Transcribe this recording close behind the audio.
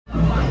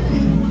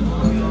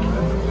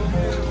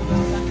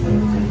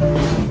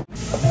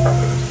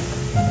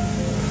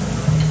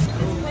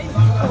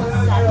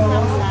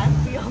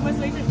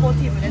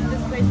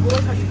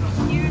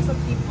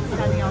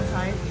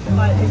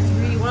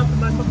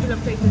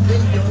is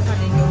in Yongsan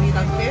and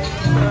Yongsan.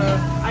 So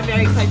I'm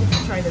very excited to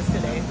try this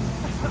today.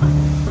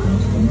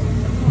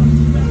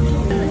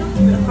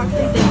 The fact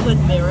that they put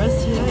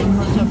mirrors here in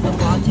front of the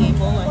bar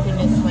table, I think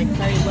it's like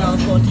very well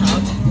thought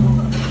out.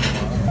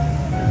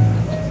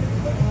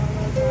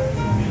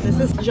 This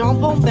is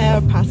jambon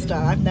bear pasta.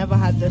 I've never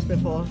had this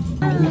before.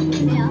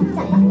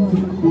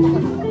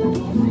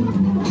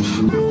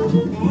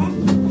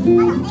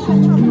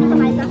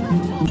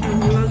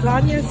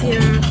 Lasagna's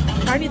here.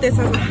 Apparently this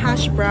has a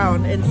hash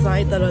brown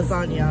inside the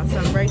lasagna, so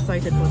I'm very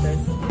excited for this.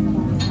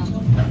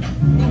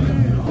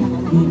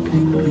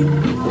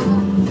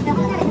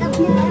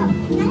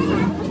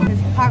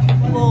 It's packed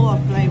full of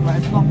flavor.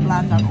 It's not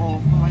bland at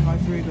all. Oh my god,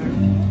 it's really good.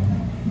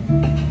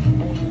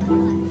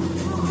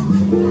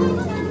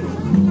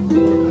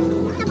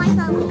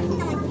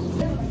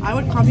 I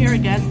would come here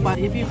again, but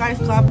if you guys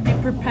come, be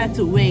prepared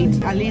to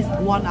wait at least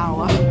 1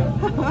 hour.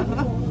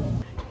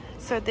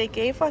 So they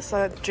gave us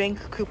a drink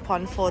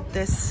coupon for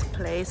this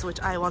place, which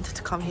I wanted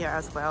to come here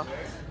as well.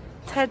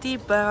 Teddy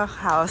Bear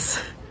House.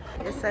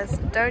 It says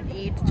don't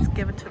eat, just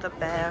give it to the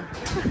bear.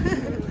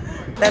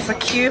 There's a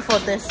queue for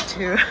this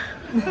too.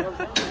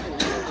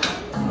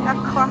 Have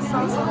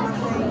croissants or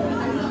nothing.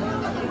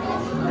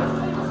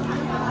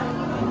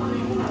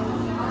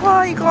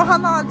 와 이거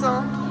하나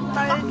줘.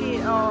 딸기.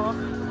 이거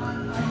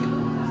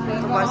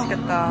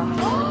맛있겠다.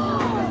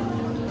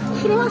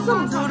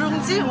 크루아상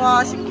누룽지.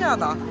 와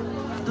신기하다.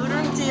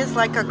 Nu룽지 is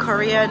like a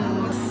Korean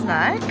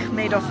snack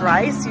made of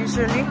rice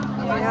usually.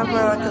 We have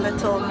like a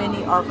little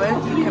mini oven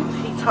you can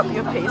heat up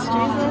your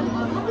pastries in.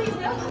 It's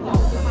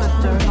a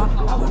donut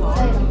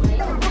croissant.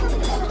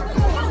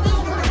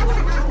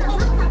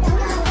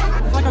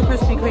 It's like a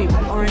Krispy Kreme,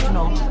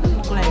 original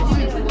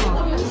glaze.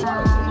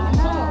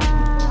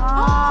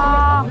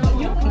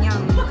 그냥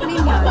크림이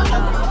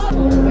아니라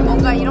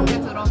뭔가 이런 게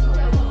들었어.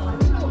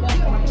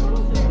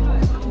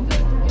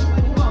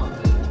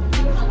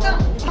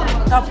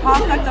 The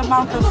perfect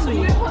amount of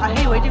sweet. I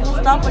hate waiting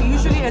for stuff, but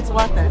usually it's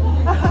worth it.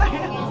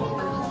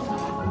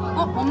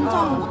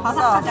 엄청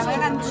바삭하지 않아?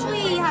 약간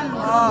추위한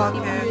그런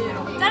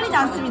느낌. 잘리지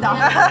않습니다.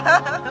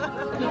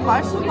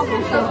 맛있을 수밖에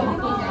없어요.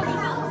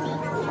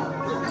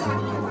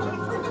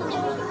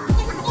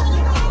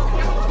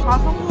 다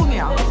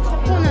성공이야.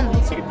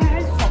 초코는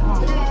실패할 수 없어.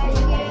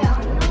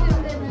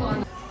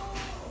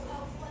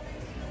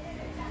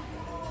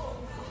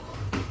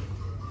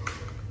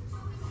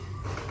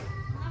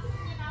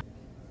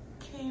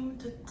 Came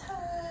to 10.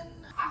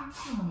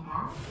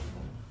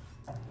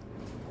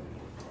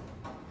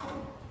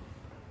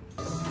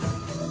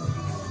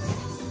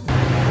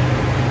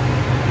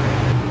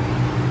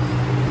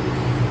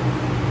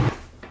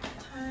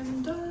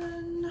 Time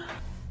done.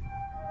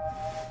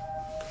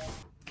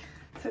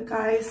 So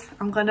guys,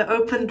 I'm gonna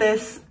open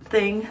this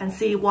thing and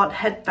see what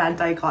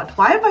headband I got.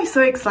 Why am I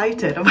so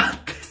excited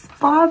about this?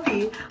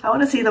 Barbie. I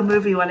want to see the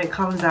movie when it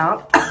comes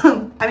out.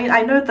 I mean,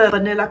 I know the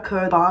vanilla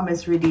cone balm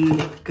is really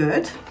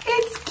good.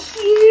 It's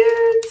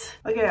cute.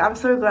 Okay, I'm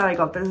so glad I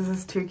got this. This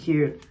is too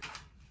cute.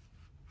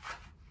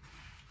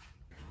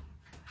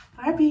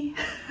 Barbie.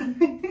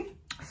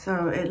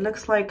 So it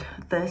looks like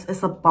this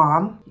is a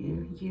balm.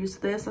 You use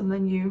this and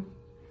then you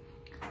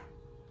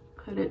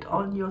put it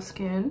on your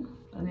skin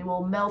and it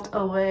will melt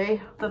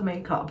away the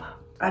makeup.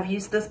 I've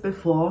used this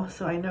before,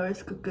 so I know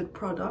it's a good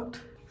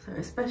product. So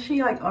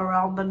especially like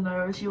around the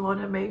nose, you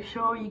want to make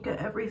sure you get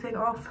everything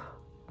off.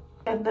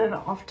 And then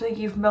after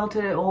you've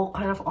melted it all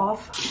kind of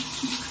off.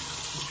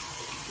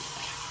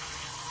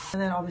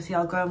 And then obviously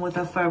I'll go in with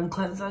a foam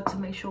cleanser to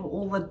make sure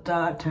all the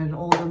dirt and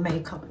all the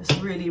makeup is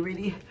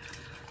really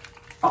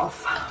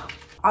off.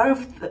 Out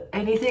of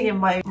anything in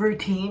my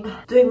routine,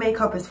 doing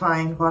makeup is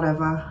fine,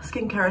 whatever.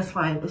 Skincare is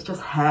fine, it's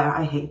just hair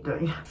I hate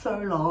doing. So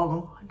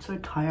long, it's so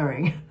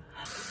tiring.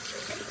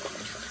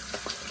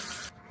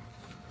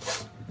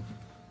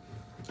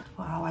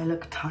 Wow, I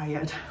look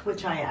tired,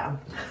 which I am.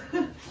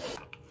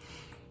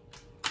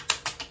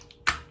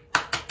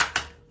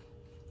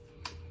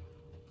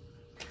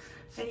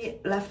 Any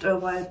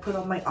leftover I put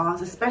on my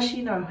arms, especially,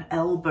 you know,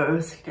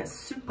 elbows. It gets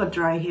super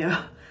dry here.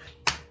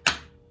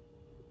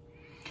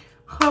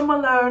 Home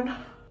Alone.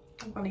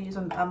 I'm gonna use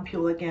an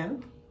ampule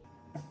again.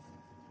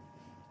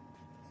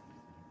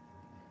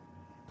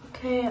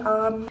 Okay,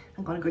 I'm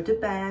gonna go to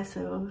bed,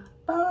 so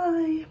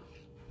bye.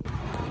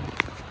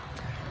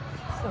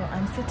 So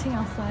I'm sitting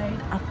outside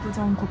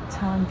Apgujeong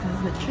Gopchang. This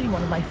is literally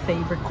one of my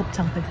favorite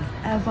Gopchang places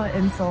ever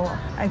in Seoul.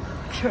 I've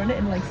shown it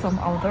in like some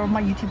other of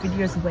my YouTube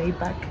videos way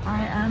back.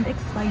 I am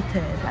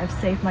excited. I've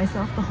saved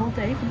myself the whole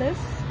day for this.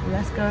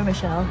 Let's go,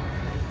 Michelle.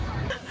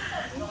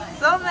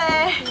 Some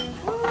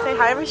say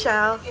hi,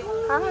 Michelle.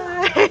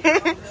 Hi.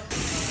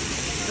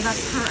 So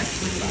that's her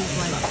actually.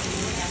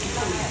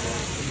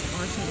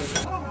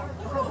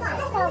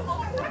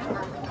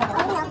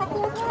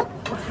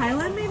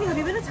 Thailand maybe? Have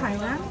you been to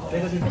Thailand?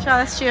 Michelle,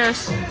 let's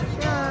cheers.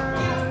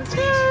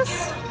 Cheers.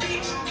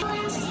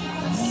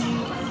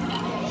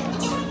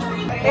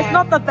 It's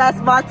not the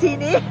best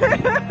martini.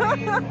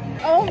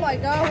 Oh my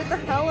god, what the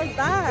hell is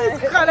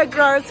that? It's kind of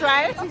gross,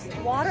 right? It's just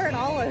water and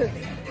olives.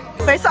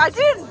 Okay, so I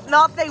didn't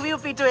not think we will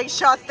be doing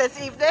shots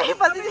this evening,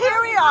 but here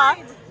we are.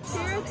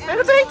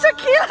 We're doing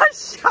tequila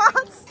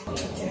shots.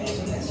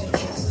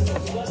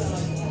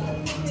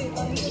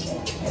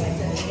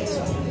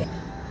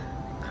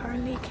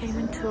 Currently came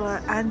into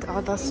an and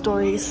other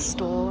stories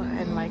store,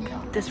 and like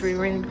this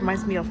really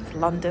reminds me of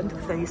London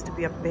because there used to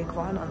be a big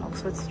one on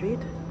Oxford Street.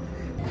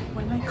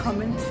 When I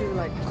come into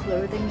like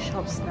clothing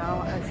shops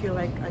now, I feel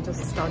like I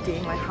just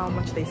studying like how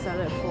much they sell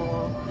it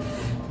for,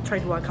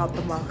 trying to work out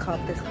the markup,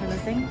 this kind of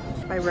thing.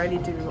 I rarely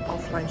do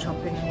offline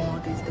shopping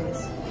anymore these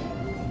days.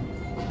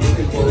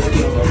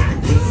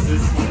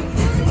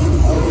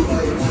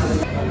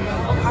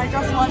 I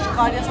just watched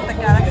Guardians of the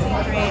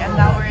Galaxy 3 and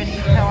now we're in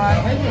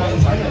Itaewon.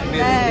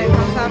 네,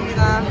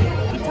 감사합니다.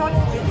 Itaewon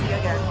is busy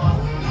again.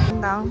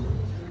 Now,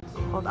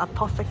 called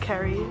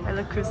Apothecary. I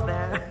look who's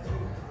there.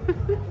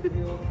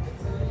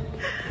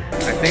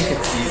 I think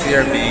it's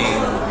easier being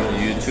a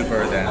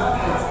YouTuber than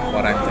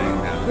what I'm doing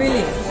now.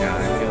 Really? Yeah,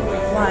 I feel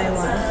like. Why?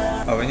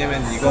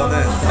 왜냐면 이거는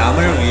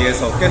남을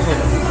위해서 계속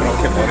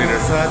그렇게 머리를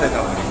써야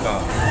되다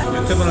보니까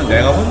유튜브는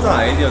내가 혼자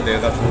아이디어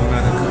내가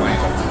좋으면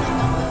그만이거든.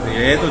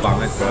 근데 얘도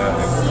마음에 들어야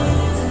되고.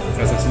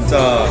 그래서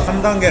진짜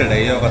 3단계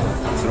레이어가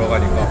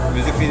들어가니까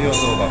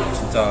뮤직비디오도 막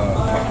진짜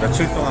막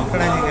며칠 동안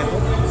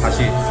플래닝해도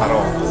다시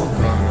살아오고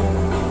그런 거.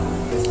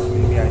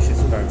 Maybe I should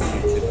start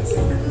YouTube.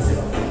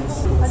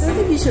 I don't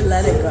think you should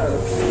let it go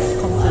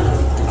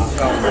completely.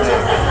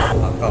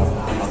 아까워.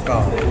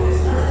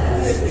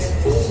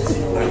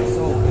 I'm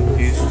so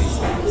confused these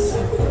days.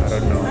 I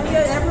don't know.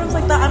 Yeah, everyone's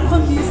like that. I'm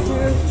confused too.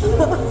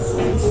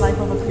 It's the life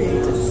of a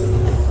creator.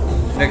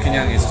 근데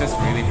그냥 it's just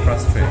really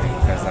frustrating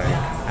because like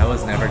I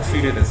was never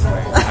treated this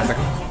way as a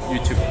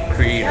YouTube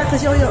creator. Yeah,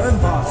 because you're your own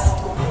boss.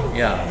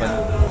 Yeah, but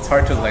it's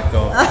hard to let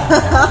go.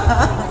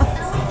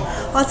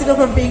 Hard to go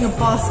from being a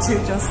boss to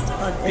just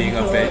Being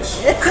a bitch.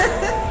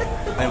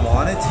 I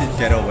wanted to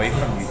get away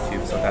from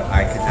YouTube so that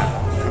I could have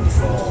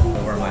control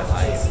over my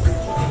life.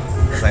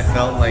 Because I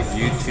felt like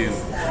YouTube,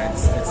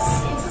 it's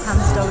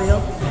hamster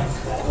wheel.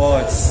 well,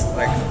 it's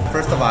like,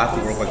 first of all, I have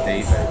to work with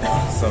David.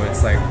 So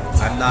it's like,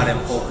 I'm not in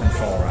full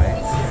control,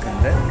 right?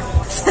 근데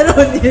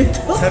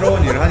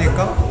새로운 일을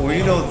하니까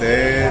오히려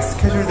내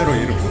스케줄대로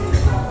일을 못해.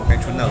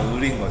 그냥 존나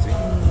의리인 거지.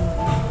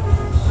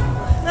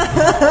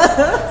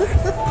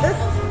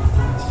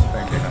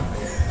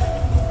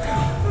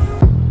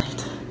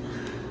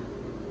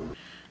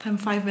 I'm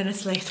 5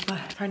 minutes late, but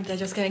apparently they're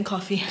just getting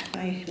coffee.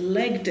 I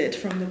legged it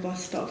from the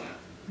bus stop.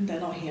 They're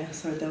not here,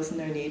 so there was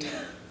no need.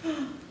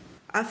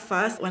 At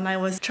first, when I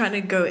was trying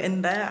to go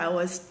in there, I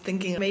was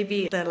thinking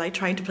maybe they're like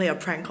trying to play a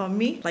prank on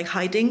me, like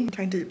hiding,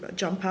 trying to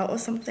jump out or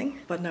something.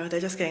 But no,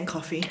 they're just getting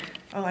coffee.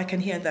 Oh, I can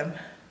hear them.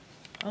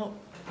 Oh,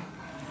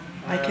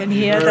 I can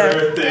hear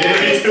them.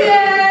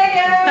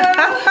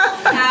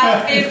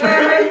 Happy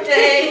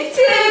birthday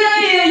to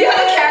you. You have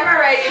a camera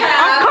right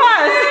now. Of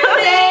course. Happy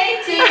birthday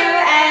to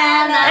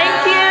Anna.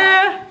 Thank you.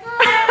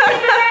 Happy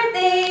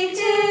birthday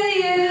to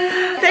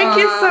you.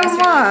 Thank you so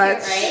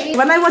much. Cute, right?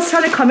 When I was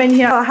trying to come in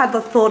here, I had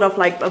the thought of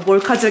like a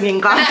몰카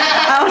중인가.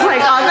 I was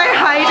like, are they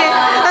hiding?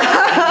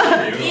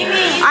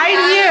 I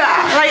knew.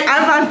 Like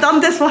I've done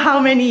this for how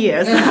many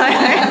years?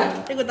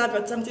 이거 나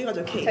몇 장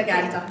찍어줘, 케이크. 저기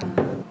앉아.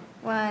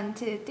 1,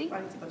 2, 3.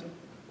 빨리 찍어줘.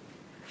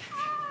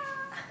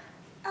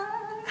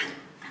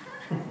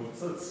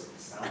 What's that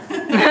sound?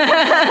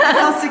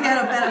 Helps to get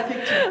a better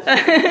picture.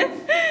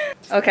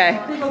 Okay.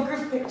 People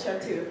group picture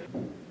too.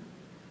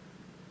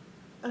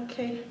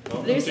 Okay.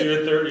 Welcome to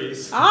your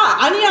 30s.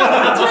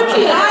 아니야,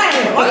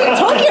 29. What are you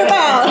talking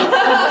about?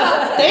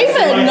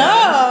 David,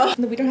 no.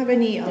 No, we don't have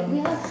any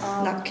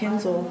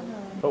napkins or.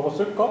 저거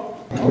쓸까?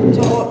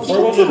 저거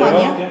설거지 소품 내가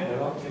아니야? 할게.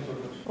 내가 할게.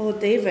 Oh,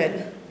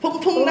 David.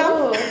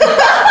 퐁퐁남?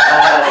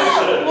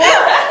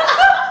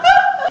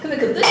 근데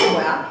그 뜻이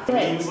뭐야? It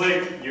means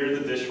like you're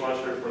the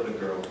dishwasher for the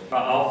girl.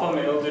 알파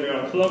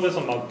메일들이랑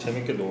클럽에서 막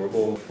재밌게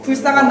놀고.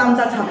 불쌍한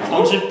남자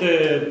잡고.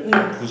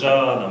 30대 부자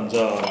남자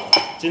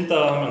찐따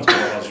한 명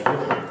잡아가지고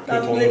그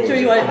That's 돈으로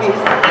literally 이제 what it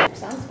is.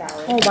 Sounds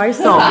valid. Oh,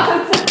 맛있어.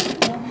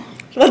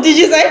 What did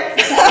you say?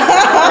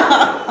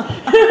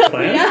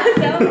 plan?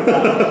 Doesn't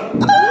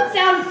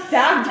sound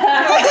that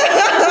bad.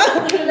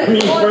 I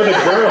mean, for the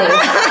girl.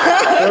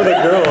 For the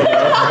girl.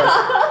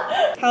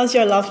 How's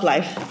your love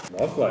life?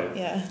 Love life.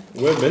 Yeah.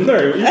 왜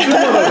맨날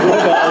일주일마다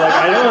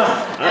물어봐.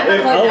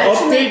 Like I'll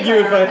update you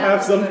if I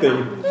have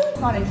something.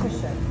 Not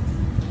interested.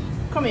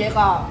 그럼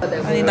얘가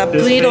아니 나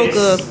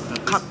브이로그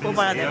각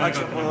뽑아야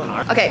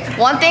돼가지고. Okay,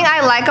 one thing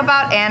I like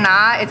about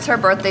Anna, it's her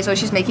birthday, so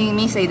she's making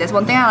me say this.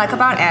 One thing I like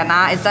about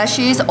Anna is that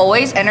she's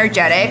always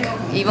energetic,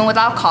 even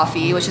without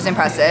coffee, which is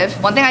impressive.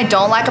 One thing I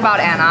don't like about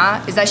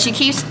Anna is that she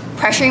keeps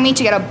pressuring me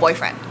to get a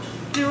boyfriend.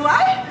 Do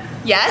I?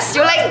 Yes,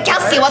 you're like,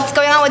 Kelsey, what's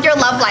going on with your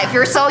love life?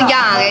 You're so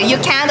young, you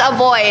can't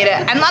avoid.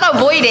 I'm not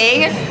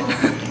avoiding.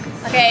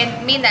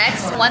 Okay, me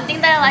next. One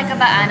thing that I like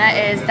about Anna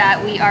is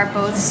that we are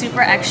both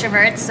super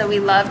extroverts, so we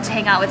love to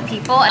hang out with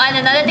people. And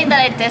another thing that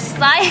I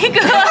dislike,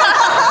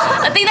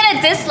 a thing that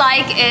I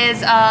dislike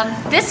is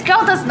this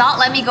girl does not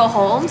let me go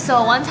home.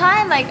 So one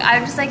time, like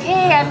I'm just like,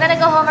 hey, I'm gonna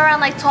go home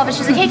around like 12, and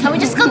she's like, hey, can we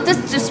just go this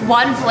just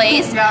one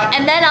place,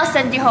 and then I'll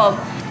send you home.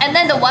 And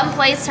then the one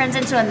place turns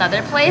into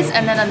another place,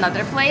 and then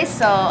another place.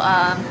 So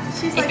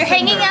if you're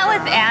hanging out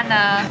with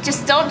Anna,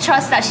 just don't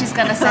trust that she's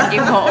gonna send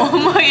you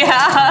home.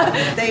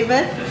 Yeah.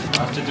 David?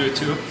 I have to do it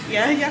too.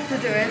 Yeah, you have to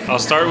do it. I'll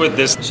start with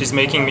this. She's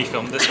making me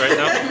film this right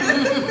now.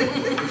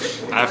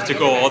 I have to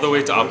go all the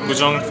way to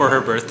Gopchang for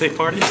her birthday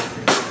party.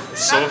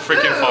 So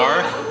freaking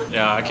far.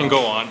 Yeah, I can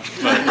go on.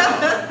 But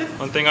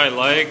one thing I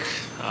like,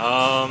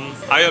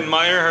 I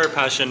admire her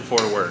passion for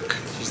work.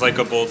 She's like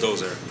a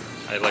bulldozer.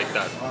 I like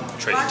that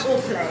trait.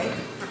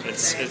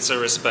 It's a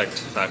respect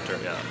factor,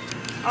 yeah.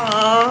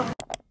 Aww.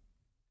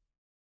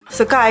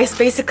 So guys,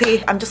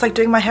 basically I'm just like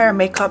doing my hair and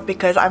makeup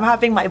because I'm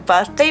having my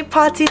birthday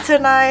party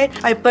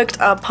tonight. I booked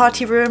a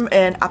party room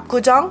in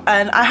Apgujeong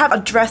and I have a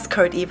dress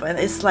code even.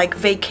 It's like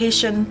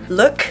vacation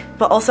look,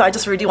 but also I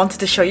just really wanted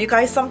to show you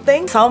guys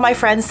something. Some of my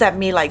friends sent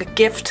me like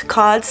gift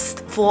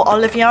cards for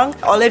Olive Young.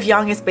 Olive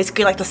Young is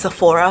basically like the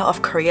Sephora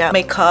of Korea.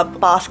 Makeup,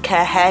 bath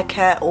care, hair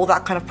care, all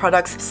that kind of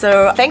products.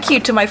 So thank you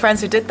to my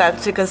friends who did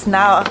that because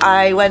now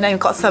I went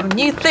and got some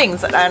new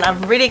things and I'm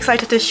really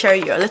excited to show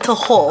you a little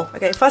haul.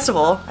 Okay, first of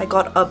all, I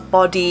got a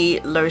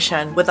body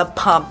lotion with a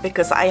pump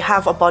because I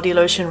have a body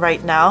lotion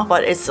right now,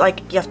 but it's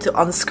like you have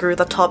to unscrew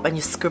the top and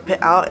you scoop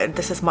it out, and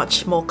this is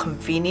much more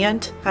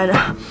convenient.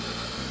 And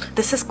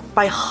this is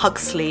by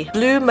Huxley.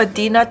 Blue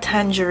Medina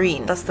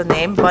Tangerine, that's the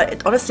name, but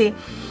it honestly,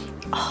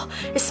 oh,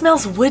 it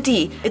smells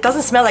woody. It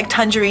doesn't smell like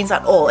tangerines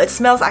at all. It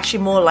smells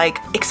actually more like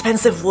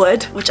expensive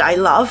wood, which I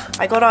love.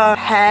 I got a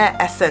hair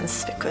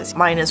essence because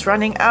mine is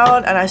running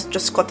out and I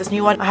just got this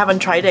new one. I haven't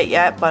tried it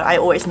yet, but I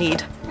always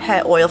need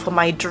hair oil for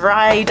my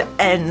dried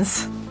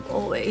ends.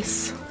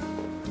 Always.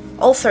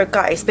 Also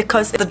guys,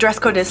 because the dress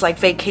code is like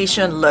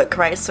vacation look,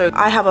 right? So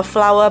I have a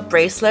flower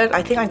bracelet.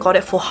 I think I got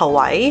it for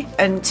Hawaii.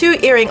 And 2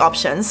 earring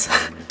options.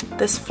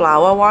 This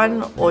flower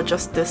one or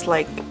just this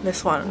like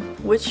this one.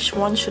 Which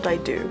one should I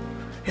do?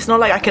 It's not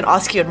like I can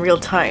ask you in real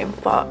time,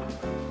 but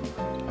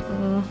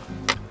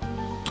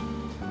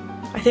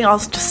I think I'll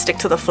just stick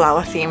to the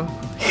flower theme.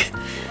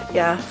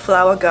 Yeah,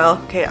 flower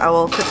girl. Okay, I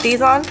will put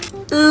these on.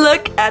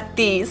 Look at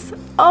these.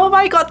 Oh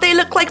my god, they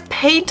look like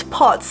paint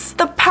pots.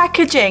 The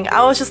packaging,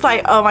 I was just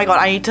like, oh my god,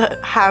 I need to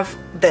have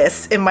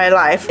this in my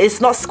life.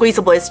 It's not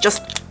squeezable, it's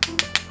just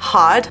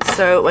hard.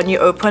 So when you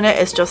open it,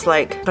 it's just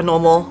like a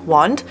normal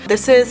wand.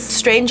 This is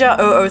Stranger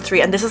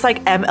 003 and this is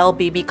like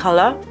MLBB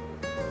color.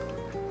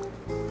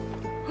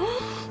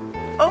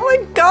 Oh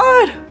my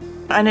god!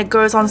 And it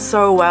goes on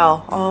so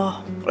well.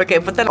 Oh, okay,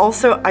 but then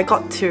also I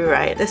got 2,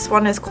 right? This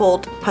one is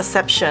called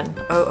Perception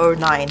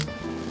 009.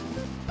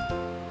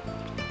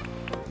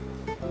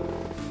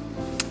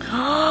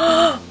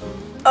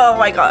 Oh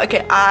my god,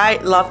 okay, I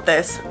love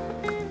this.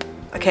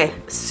 Okay,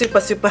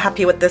 super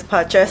happy with this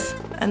purchase.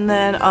 And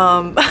then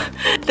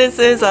this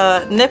is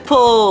a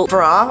nipple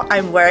bra.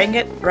 I'm wearing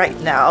it right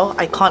now.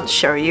 I can't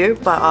show you,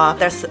 but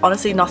there's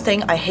honestly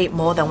nothing I hate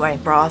more than wearing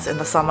bras in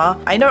the summer.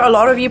 I know a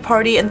lot of you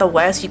party in the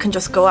West, you can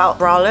just go out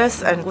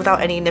braless and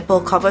without any nipple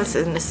covers,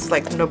 and it's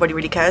like nobody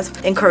really cares.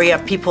 In Korea,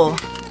 people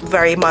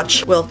very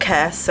much will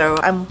care, so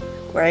I'm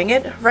wearing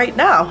it right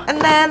now. And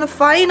then the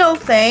final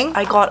thing,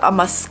 I got a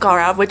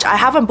mascara, which I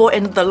haven't bought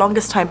in the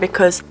longest time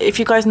because if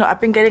you guys know, I've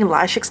been getting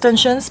lash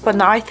extensions, but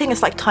now I think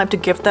it's like time to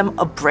give them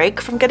a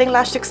break from getting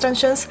lash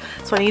extensions.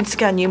 So I need to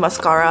get a new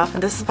mascara.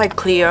 And this is by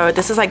Clio.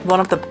 This is like one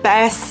of the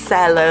best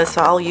sellers,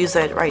 so I'll use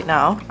it right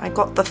now. I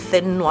got the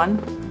thin one.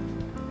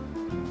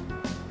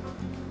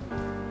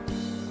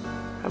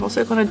 I'm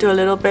also gonna do a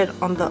little bit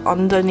on the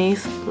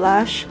underneath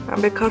lash.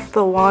 And because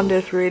the wand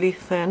is really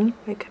thin,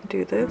 I can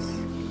do this.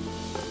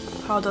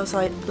 How does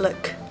it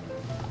look?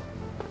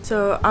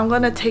 So I'm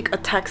gonna take a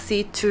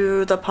taxi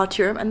to the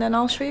party room and then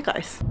I'll show you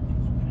guys.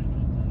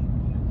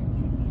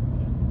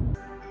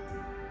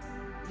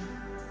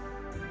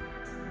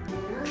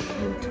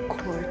 Came to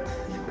court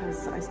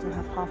because I still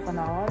have half an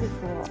hour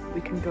before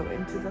we can go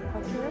into the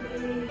party room.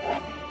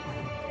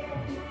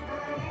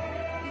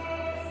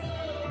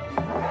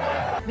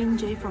 Min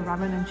Jae from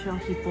Ramen and Chill,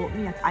 he bought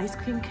me an ice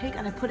cream cake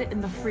and I put it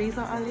in the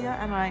freezer earlier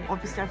and I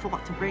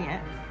forgot to bring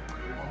it.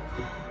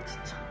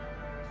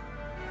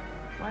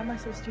 Why am I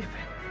so stupid?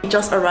 We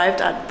just arrived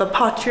at the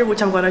party room,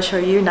 which I'm going to show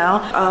you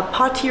now. A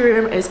party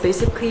room is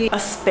basically a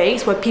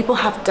space where people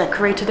have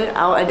decorated it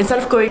out, and instead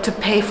of going to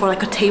pay for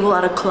like a table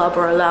at a club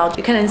or a lounge,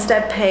 you can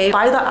instead pay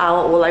by the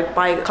hour or like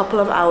by a couple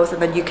of hours, and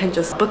then you can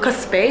just book a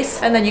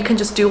space and then you can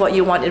just do what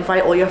you want,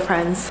 invite all your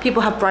friends.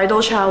 People have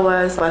bridal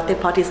showers, birthday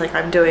parties like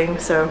I'm doing,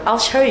 so I'll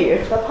show you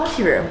the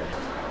party room.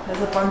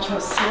 There's a bunch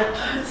of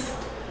slippers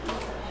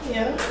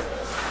here.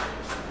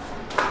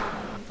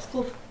 It's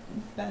called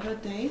Better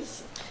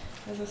Days.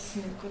 There's a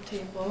snooker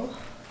table,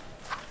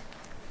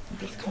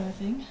 this kind of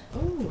thing.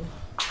 Oh,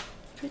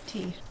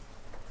 pretty.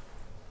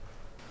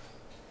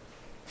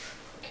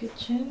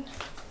 kitchen.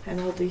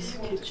 And all these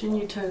kitchen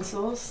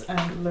utensils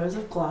and loads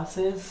of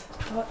glasses.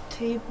 Hot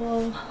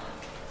table.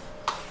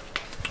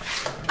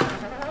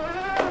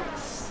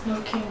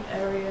 Smoking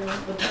area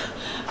with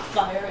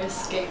fire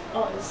escape.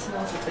 Oh, it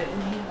smells a bit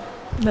in here.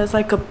 There's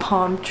like a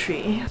palm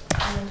tree.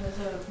 And there's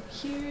a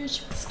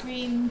huge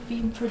screen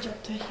beam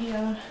projector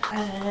here.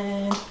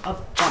 And a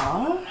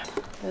bar.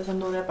 There's a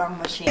노래방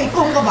machine.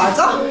 이거 온 거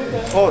맞아?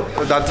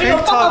 나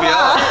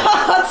탱크탑이야.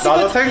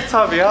 나도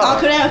탱크탑이야. 아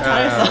그래요?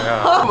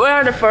 잘했어.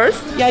 We're the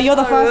first. Yeah, you're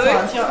the first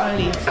one. You're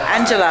early.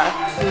 Angela,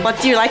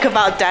 what do you like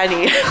about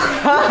Danny? Can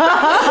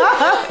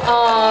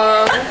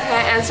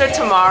I answer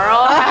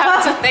tomorrow? I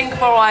have to think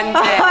for one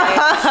day.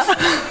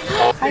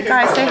 Hi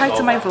guys, say hi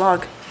to my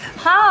vlog.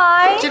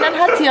 Hi. Jin and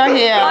Hattie are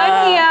here.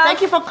 I'm here. Thank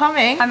you for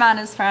coming. I'm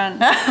Anna's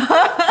friend.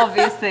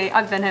 Obviously,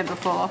 I've been here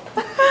before.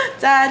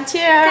 Dan,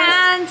 cheers.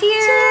 And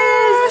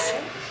cheers.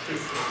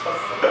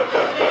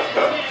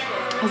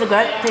 Is it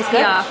good? Tastes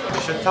good? Yeah.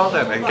 You should tell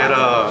them and get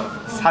a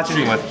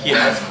사진 what he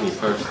asked me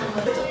first.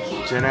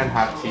 Jin and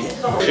Hattie,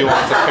 she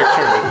wants a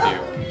picture with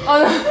you.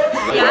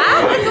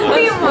 Yeah? That's a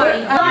weird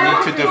one. You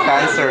need to do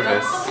fan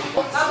service.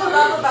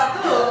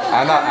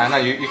 Anna,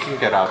 you can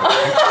get out of it.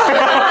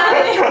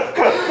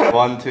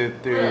 1, 2,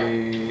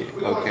 3.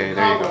 Okay,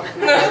 there you go.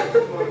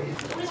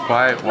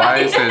 Why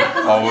is it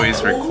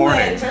always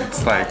recording?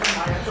 It's like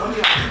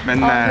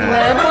맨날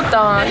Never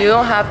you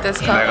don't have this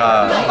kind.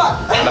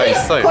 나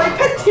있어 이거.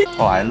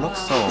 Oh, I look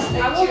so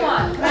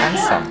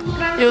handsome.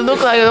 You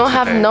look like you don't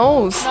have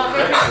nose.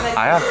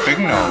 I have big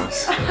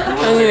nose.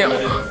 아니,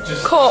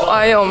 코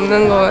아예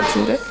없는 것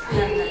같은데?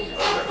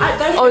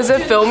 Oh, is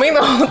it filming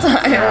the whole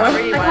time?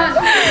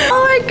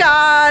 Oh my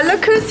god,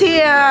 look who's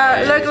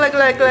here. Look.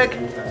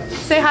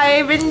 Say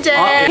hi,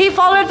 Vinjay. He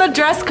followed the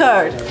dress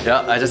code.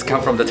 Yeah, I just come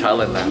from the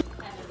Thailand land.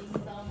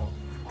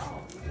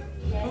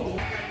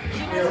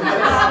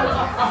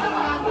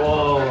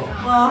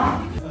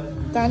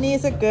 Danny,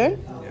 is it good?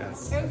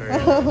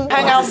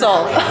 Hang out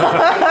Seoul.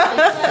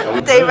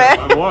 David.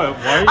 Why?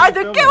 아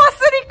늦게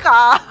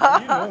왔으니까.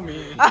 You know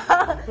me.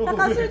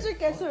 약간 술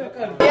줄게 술.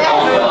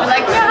 Yeah.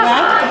 Like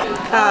that.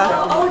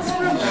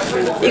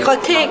 이거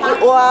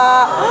케이크.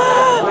 와.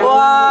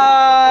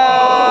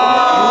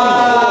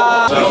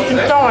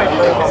 진짜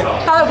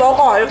맛있어. 다들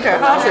먹어 이렇게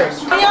하나씩.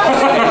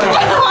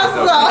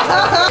 왔어.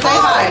 Say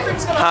hi.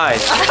 Hi.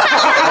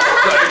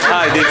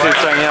 Hi, this is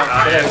Chang.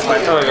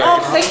 Oh,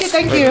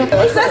 thank you.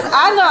 This is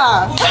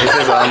Anna. This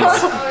is Anna.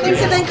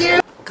 Thank you.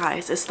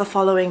 Guys, it's the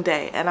following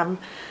day and I'm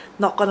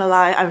not gonna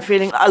lie, I'm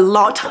feeling a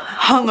lot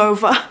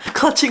hungover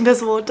clutching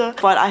this water.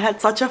 But I had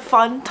such a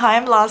fun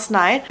time last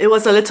night. It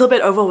was a little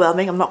bit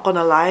overwhelming, I'm not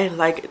gonna lie,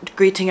 like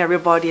greeting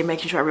everybody and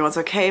making sure everyone's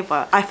okay.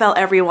 But I felt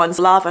everyone's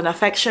love and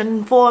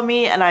affection for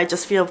me and I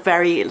just feel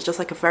just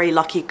like a very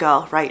lucky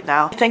girl right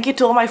now. Thank you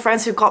to all my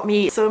friends who got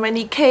me so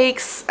many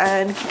cakes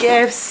and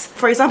gifts.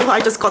 For example,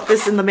 I just got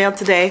this in the mail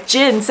today.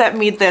 Jin sent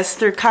me this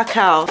through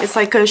Kakao. It's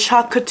like a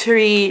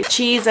charcuterie,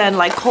 cheese and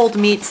like cold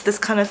meats, this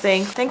kind of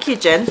thing. Thank you,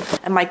 Jin.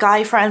 And my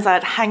guy friends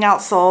at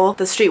Hangout Seoul,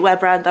 the streetwear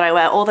brand that I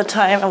wear all the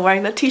time. I'm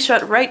wearing the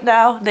t-shirt right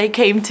now. They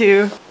came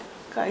too.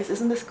 Guys,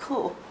 isn't this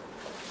cool?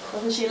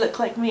 Doesn't she look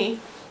like me?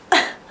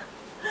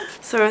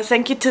 So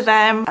thank you to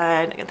them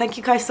and thank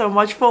you guys so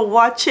much for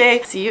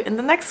watching. See you in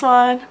the next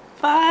one.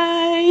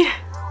 Bye!